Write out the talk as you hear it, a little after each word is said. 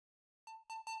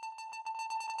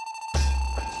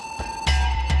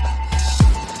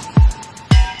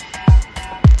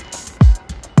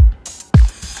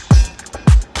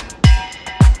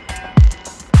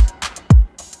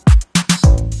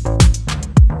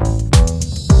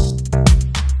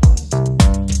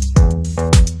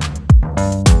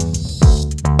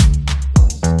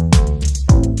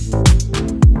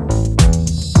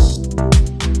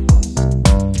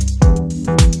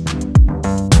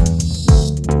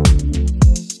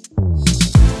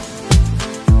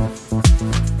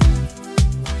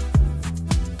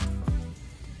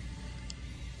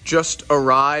just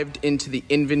arrived into the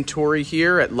inventory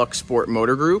here at Luxsport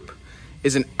Motor Group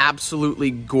is an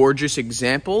absolutely gorgeous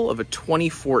example of a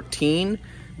 2014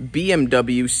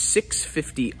 BMW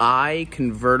 650i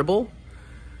convertible,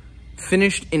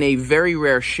 finished in a very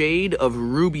rare shade of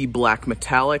ruby black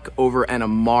metallic over an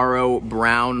AMARO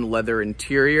brown leather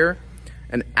interior.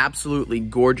 An absolutely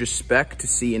gorgeous spec to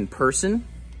see in person.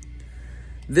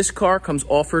 This car comes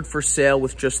offered for sale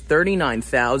with just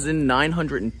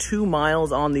 39,902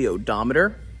 miles on the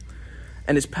odometer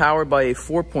and is powered by a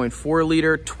 4.4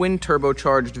 liter twin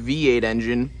turbocharged V8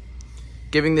 engine,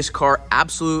 giving this car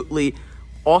absolutely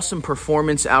awesome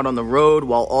performance out on the road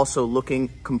while also looking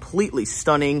completely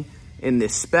stunning in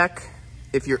this spec.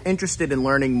 If you're interested in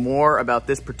learning more about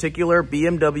this particular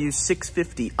BMW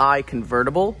 650i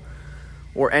convertible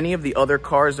or any of the other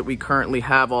cars that we currently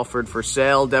have offered for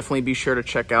sale, definitely be sure to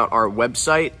check out our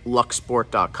website,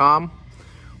 luxsport.com,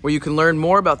 where you can learn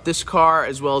more about this car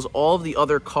as well as all of the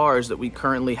other cars that we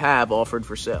currently have offered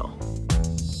for sale.